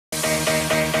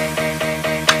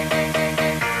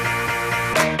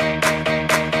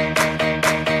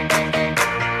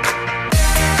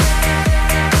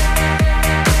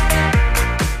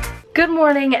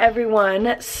morning,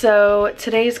 everyone. So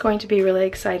today is going to be really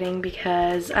exciting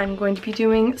because I'm going to be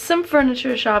doing some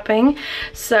furniture shopping.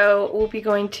 So we'll be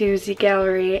going to Z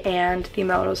Gallery and the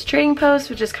Melrose Trading Post,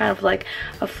 which is kind of like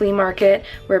a flea market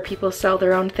where people sell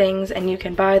their own things and you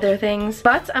can buy their things.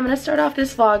 But I'm going to start off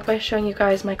this vlog by showing you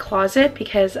guys my closet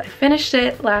because I finished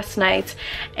it last night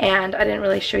and I didn't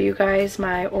really show you guys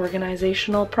my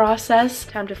organizational process.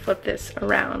 Time to flip this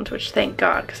around, which thank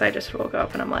God, because I just woke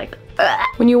up and I'm like, ugh.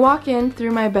 When you walk in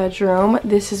through my bedroom,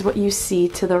 this is what you see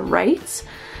to the right.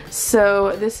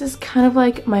 So this is kind of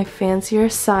like my fancier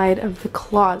side of the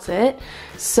closet.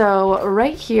 So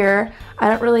right here, I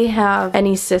don't really have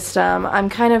any system. I'm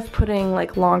kind of putting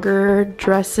like longer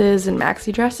dresses and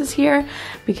maxi dresses here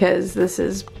because this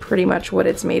is pretty much what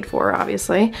it's made for,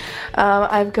 obviously.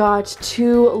 I've got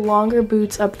two longer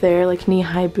boots up there, like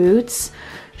knee-high boots.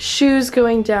 Shoes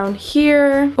going down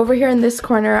here. Over here in this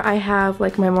corner I have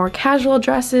like my more casual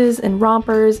dresses and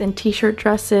rompers and t-shirt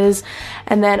dresses,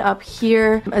 and then up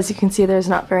here, as you can see, there's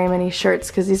not very many shirts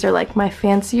because these are like my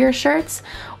fancier shirts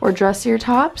or dressier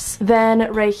tops.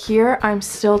 Then right here I'm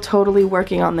still totally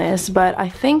working on this, but I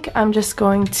think I'm just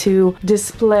going to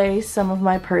display some of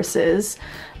my purses.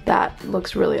 That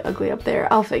looks really ugly up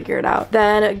there. I'll figure it out.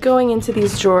 Then going into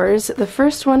these drawers, the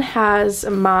first one has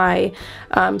my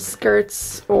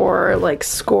skirts or like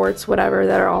skirts, whatever,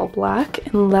 that are all black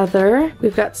and leather.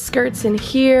 We've got skirts in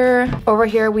here. Over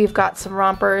here we've got some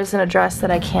rompers and a dress that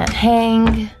I can't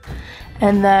hang.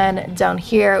 And then down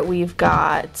here we've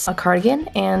got a cardigan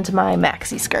and my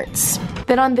maxi skirts.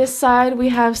 Then on this side we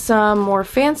have some more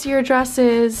fancier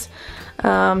dresses.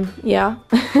 Yeah.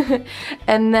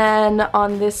 And then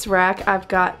on this rack I've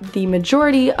got the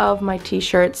majority of my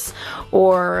t-shirts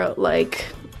or like,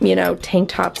 you know, tank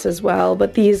tops as well,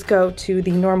 but these go to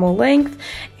the normal length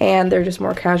and they're just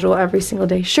more casual every single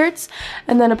day shirts.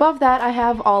 And then above that I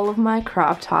have all of my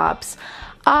crop tops.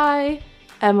 I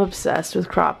am obsessed with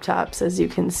crop tops, as you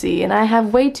can see, and I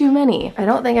have way too many. I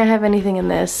don't think I have anything in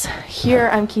this. Here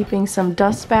I'm keeping some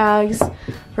dust bags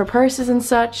for purses and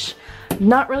such.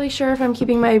 Not really sure if I'm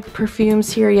keeping my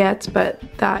perfumes here yet, but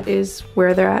that is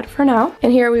where they're at for now.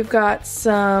 And here we've got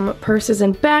some purses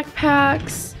and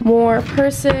backpacks, more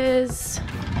purses,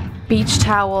 beach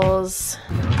towels,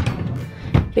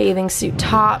 bathing suit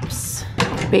tops,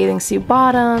 bathing suit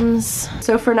bottoms.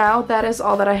 So for now, that is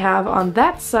all that I have on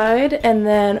that side. And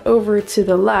then over to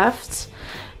the left,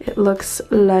 it looks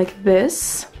like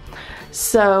this.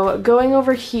 So going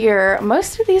over here,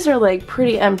 most of these are like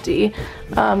pretty empty.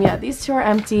 Yeah, these two are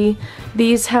empty.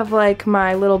 These have like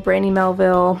my little Brandy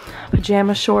Melville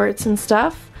pajama shorts and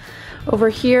stuff. Over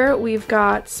here we've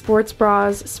got sports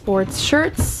bras, sports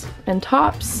shirts and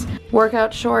tops,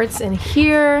 workout shorts in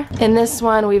here. In this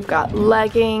one we've got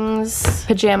leggings,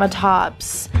 pajama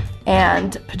tops,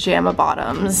 and pajama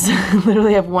bottoms.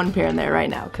 Literally have one pair in there right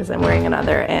now because I'm wearing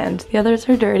another and the others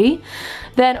are dirty.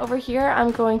 Then over here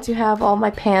I'm going to have all my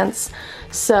pants.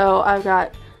 So I've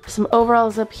got some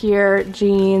overalls up here,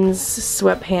 jeans,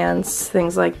 sweatpants,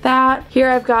 things like that. Here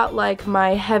I've got like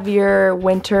my heavier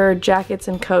winter jackets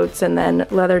and coats, and then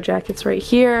leather jackets right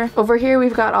here. Over here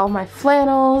we've got all my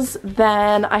flannels.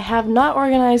 Then I have not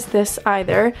organized this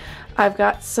either. I've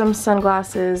got some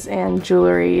sunglasses and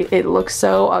jewelry. It looks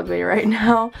so ugly right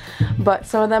now, but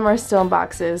some of them are still in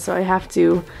boxes, so I have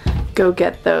to go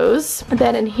get those. And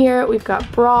then in here we've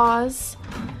got bras,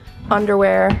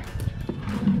 underwear,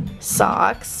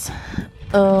 socks,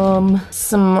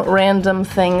 some random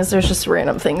things. There's just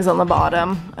random things on the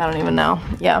bottom. I don't even know.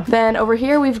 Yeah. Then over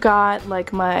here we've got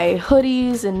like my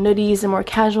hoodies and hoodies and more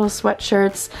casual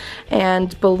sweatshirts,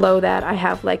 and below that I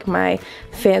have like my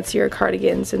fancier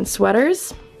cardigans and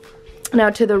sweaters. Now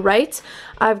to the right,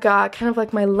 I've got kind of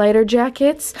like my lighter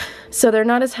jackets. So they're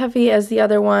not as heavy as the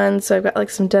other ones. So I've got like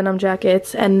some denim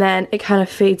jackets, and then it kind of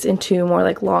fades into more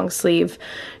like long sleeve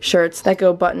shirts that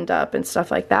go buttoned up and stuff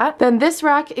like that. Then this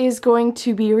rack is going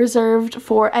to be reserved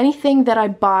for anything that I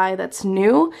buy that's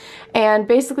new. And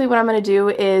basically what I'm going to do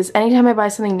is anytime I buy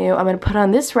something new, I'm going to put it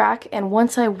on this rack, and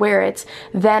once I wear it,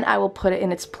 then I will put it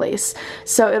in its place.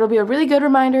 So it'll be a really good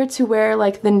reminder to wear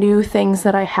like the new things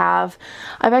that I have.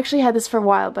 I've actually had this for a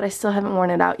while, but I still haven't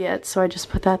worn it out yet, so I just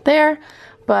put that there.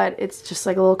 But it's just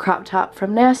like a little crop top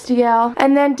from Nasty Gal.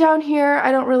 And then down here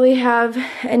I don't really have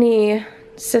any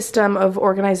system of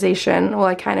organization. Well,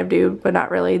 I kind of do, but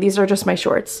not really. These are just my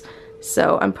shorts,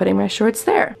 so I'm putting my shorts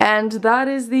there. And that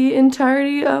is the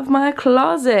entirety of my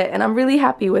closet, and I'm really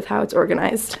happy with how it's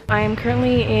organized. I am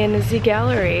currently in Z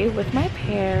Gallery with my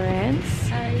parents.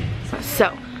 Hi.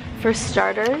 So for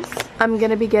starters, I'm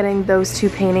gonna be getting those two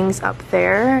paintings up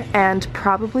there and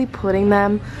probably putting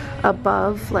them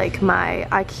above like my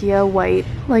IKEA white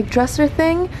like dresser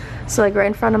thing, so like right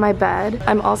in front of my bed.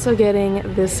 I'm also getting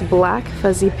this black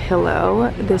fuzzy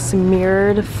pillow, this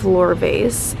mirrored floor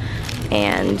vase,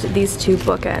 and these two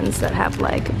bookends that have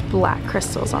like black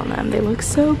crystals on them. They look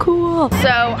so cool. So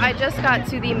I just got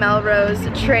to the Melrose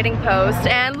Trading Post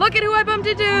and look at who I bumped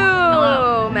into.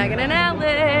 Hello. Megan and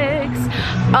Alex.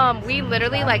 We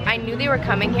literally, like, I knew they were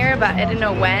coming here, but I didn't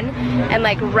know when. And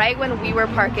like right when we were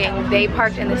parking, they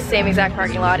parked in the same exact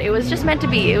parking lot. It was just meant to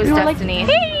be. It was destiny.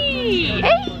 Like, hey!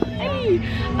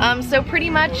 Hey! So pretty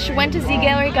much went to Z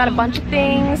Gallery, got a bunch of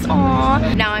things.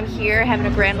 Aww. Now I'm here having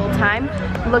a grand old time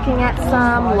looking at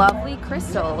some lovely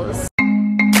crystals.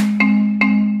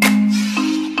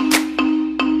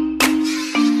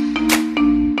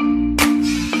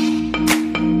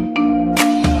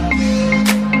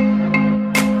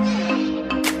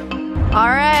 All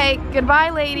right, goodbye,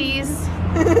 ladies.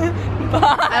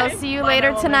 Bye. I'll see you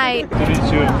later tonight.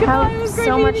 Have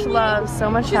so much love, so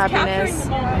much happiness.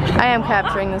 I am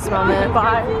capturing this moment.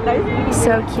 Bye.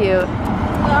 So cute.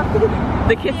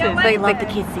 The kisses.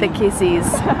 The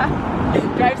kissies.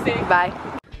 Drive safe. Bye.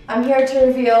 I'm here to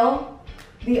reveal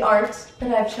the art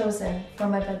that I've chosen for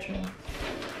my bedroom.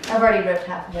 I've already ripped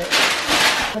half of it.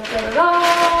 Look at it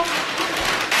all.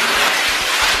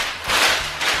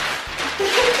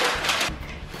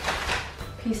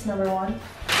 Piece number one.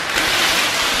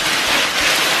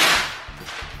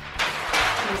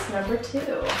 Piece number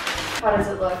two. How does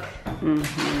it look?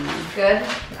 Good?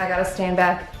 I gotta stand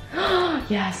back.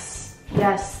 Yes,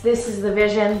 yes, this is the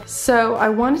vision. So I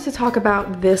wanted to talk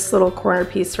about this little corner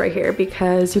piece right here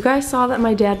because you guys saw that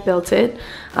my dad built it,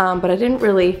 but I didn't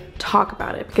really talk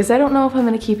about it because I don't know if I'm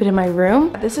gonna keep it in my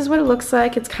room. This is what it looks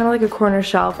like. It's kind of like a corner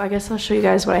shelf. I guess I'll show you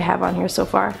guys what I have on here so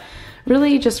far.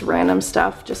 Really just random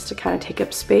stuff just to kind of take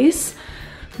up space.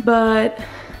 But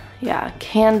yeah,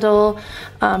 candle.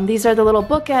 These are the little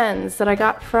bookends that I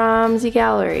got from Z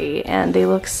Gallery and they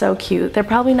look so cute. They're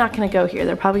probably not gonna go here.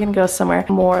 They're probably gonna go somewhere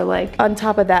more like on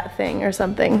top of that thing or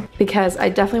something because I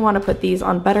definitely wanna put these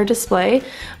on better display.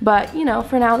 But you know,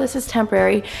 for now this is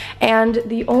temporary. And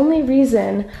the only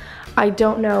reason I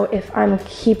don't know if I'm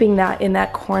keeping that in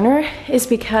that corner is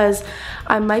because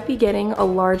I might be getting a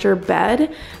larger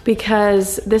bed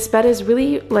because this bed is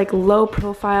really like low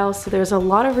profile, so there's a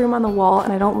lot of room on the wall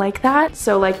and I don't like that.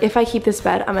 So like if I keep this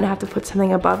bed, I'm gonna have to put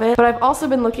something above it. But I've also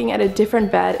been looking at a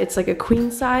different bed. It's like a queen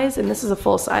size and this is a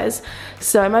full size.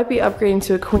 So I might be upgrading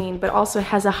to a queen, but also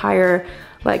has a higher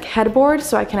like headboard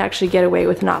so I can actually get away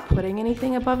with not putting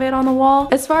anything above it on the wall.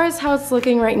 As far as how it's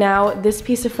looking right now, this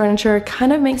piece of furniture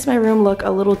kind of makes my room look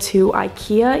a little too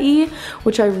IKEA-y,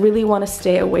 which I really want to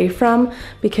stay away from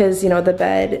because, you know, the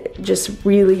bed just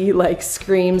really like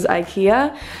screams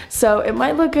IKEA. So it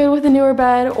might look good with a newer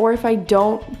bed, or if I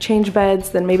don't change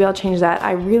beds, then maybe I'll change that.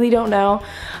 I really don't know.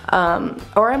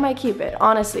 Or I might keep it.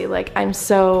 Honestly, like I'm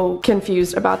so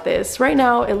confused about this. Right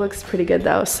now it looks pretty good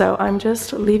though, so I'm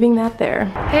just leaving that there.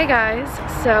 Hey guys,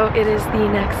 so it is the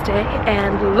next day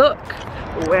and look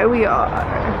where we are.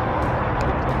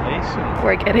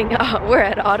 We're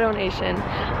at AutoNation.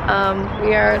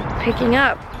 We are picking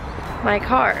up my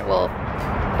car. Well,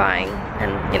 buying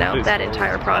and you know, that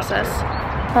entire process.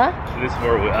 Huh? This is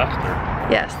where we're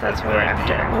after. Yes, that's what we're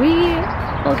after. We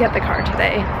will get the car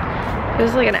today. It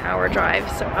was like an hour drive,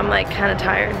 so I'm like kind of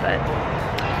tired, but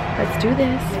let's do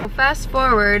this. Fast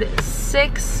forward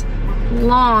 6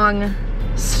 long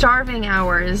starving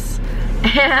hours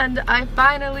and I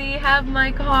finally have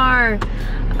my car.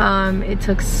 It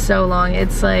took so long.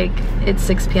 It's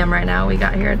 6 p.m. right now. We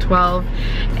got here at 12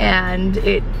 and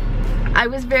I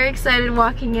was very excited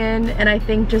walking in, and I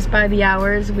think just by the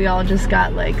hours we all just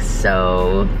got like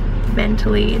so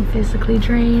mentally and physically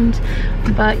drained.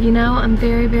 But you know, I'm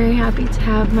very, very happy to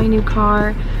have my new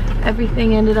car.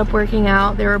 Everything ended up working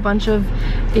out. There were a bunch of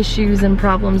issues and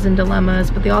problems and dilemmas,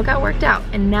 but they all got worked out.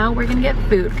 And now we're gonna get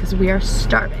food because we are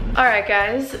starving. All right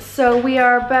guys, so we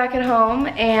are back at home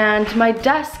and my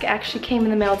desk actually came in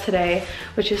the mail today,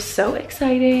 which is so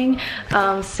exciting.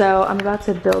 So I'm about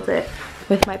to build it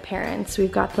with my parents.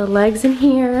 We've got the legs in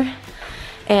here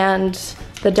and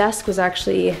the desk was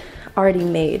actually already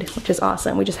made, which is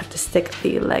awesome. We just have to stick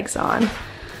the legs on.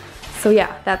 So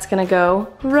yeah, that's gonna go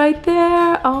right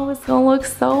there. Oh, it's gonna look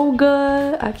so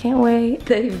good. I can't wait.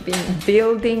 They've been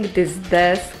building this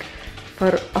desk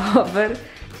for over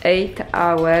 8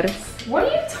 hours. What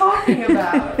are you talking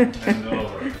about?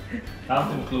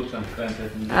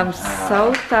 I'm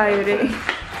so tired.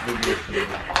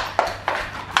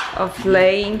 of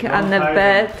laying on a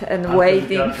bed and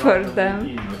waiting for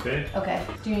them. Okay.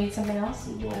 Do you need something else?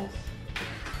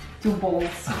 2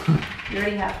 bowls. You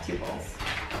already have 2 bowls.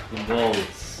 2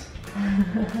 bowls.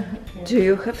 Do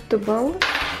you have 2 bowls?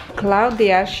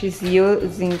 Claudia, she's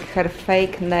using her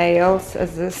fake nails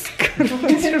as a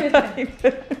screwdriver.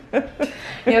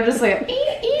 You're just like,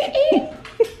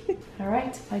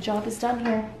 Alright, my job is done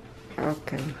here.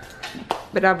 Okay.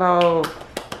 Bravo.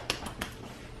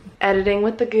 Editing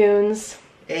with the goons.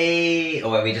 Hey!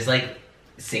 Oh, we just like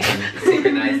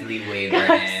synchronizedly wave our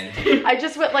hand. I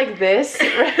just went like this.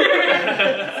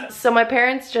 So my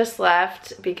parents just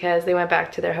left because they went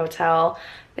back to their hotel.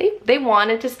 They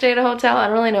wanted to stay at a hotel. I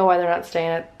don't really know why they're not staying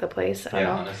at the place. I don't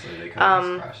know. Honestly, they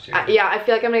kind of yeah, I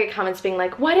feel like I'm gonna get comments being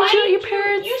like, why did your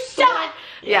parents? You suck!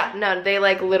 Yeah, no, they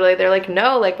like literally, they're like,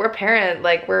 no, like we're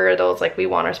we're adults, like we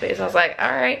want our space. I was like, all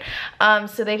right.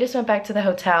 So they just went back to the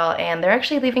hotel and they're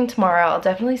actually leaving tomorrow. I'll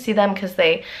definitely see them because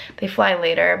they fly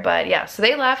later. But yeah, so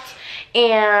they left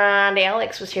and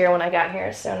Alex was here when I got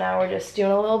here. So now we're just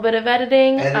doing a little bit of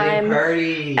editing. I'm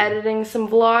editing some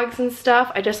vlogs and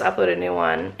stuff. I just uploaded a new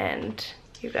one and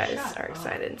you guys are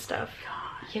excited and stuff.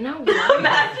 You know what?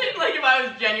 Imagine like if I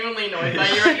was genuinely annoyed by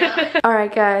you right now.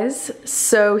 Alright guys,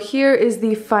 so here is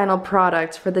the final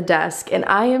product for the desk and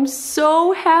I am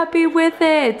so happy with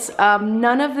it.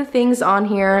 None of the things on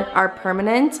here are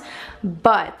permanent,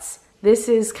 but this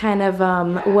is kind of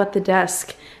what the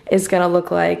desk is gonna look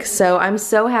like. So I'm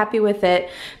so happy with it.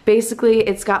 Basically,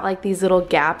 it's got like these little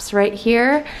gaps right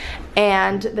here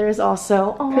and there's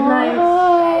also, oh, good night.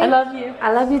 I love you.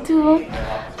 I love you too.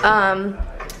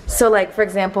 So like, for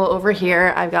example, over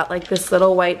here, I've got like this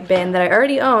little white bin that I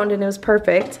already owned and it was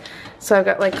perfect. So I've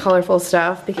got like colorful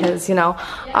stuff because, you know,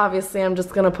 obviously I'm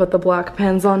just gonna put the black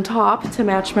pens on top to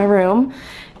match my room.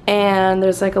 And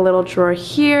there's like a little drawer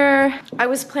here. I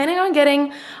was planning on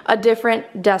getting a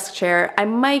different desk chair. I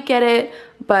might get it,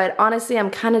 but honestly, I'm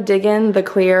kind of digging the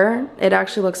clear. It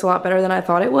actually looks a lot better than I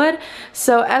thought it would.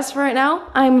 So as for right now,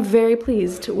 I'm very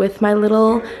pleased with my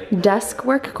little desk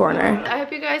work corner. I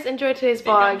hope you guys enjoyed today's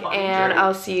vlog and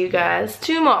I'll see you guys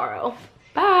tomorrow.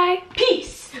 Bye.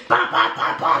 Peace. Ba, ba,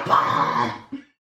 ba, ba, ba.